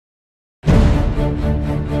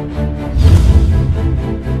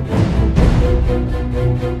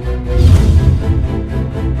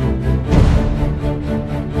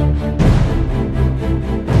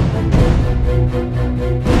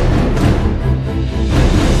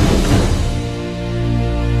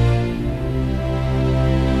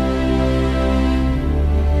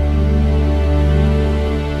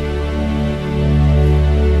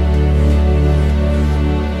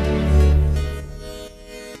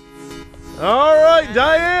All right,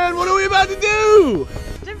 Diane, what are we about to do?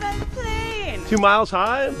 Different plane. 2 miles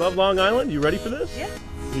high above Long Island. You ready for this? Yeah.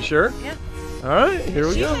 You sure? Yeah. All right, here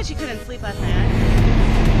we She go. said she couldn't sleep last night.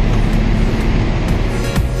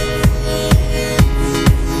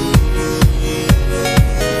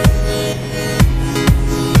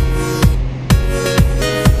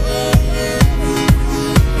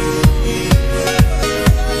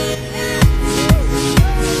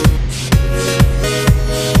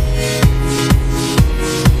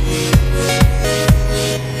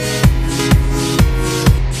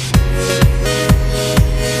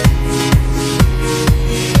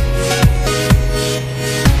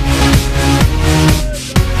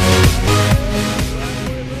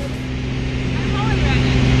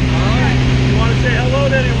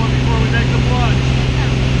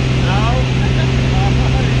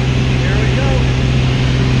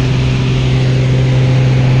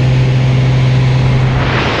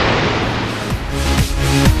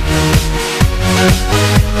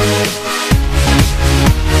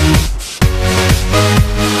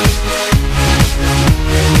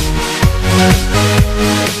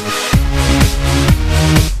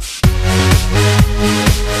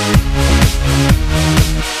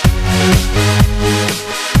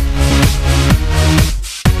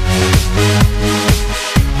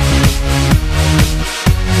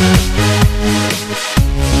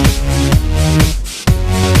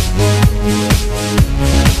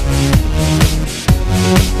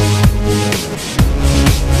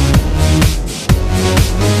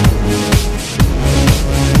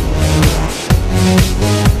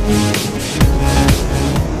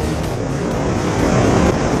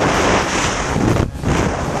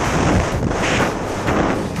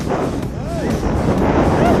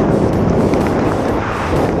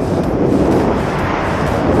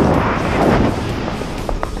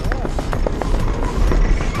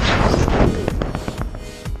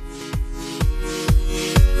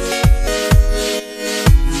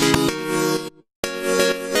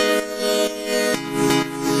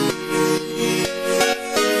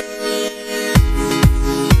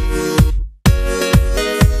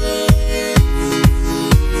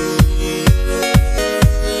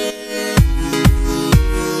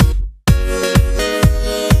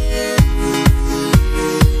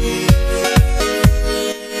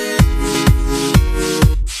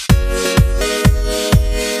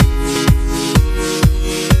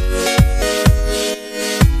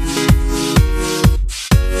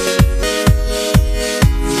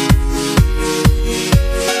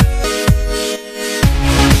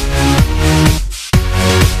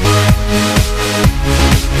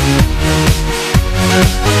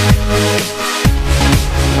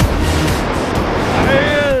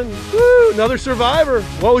 Another survivor.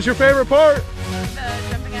 What was your favorite part? The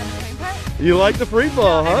jumping out of the plane part. You like the free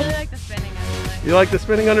fall, huh? I really like the spinning. You like the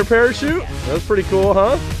spinning under parachute? Yeah. That's pretty cool,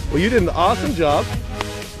 huh? Well, you did an awesome job.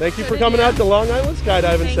 Thank you for coming out to Long Island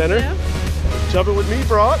Skydiving Center. Thank you. Jumping with me,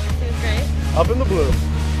 Brock. It was great. Up in the blue.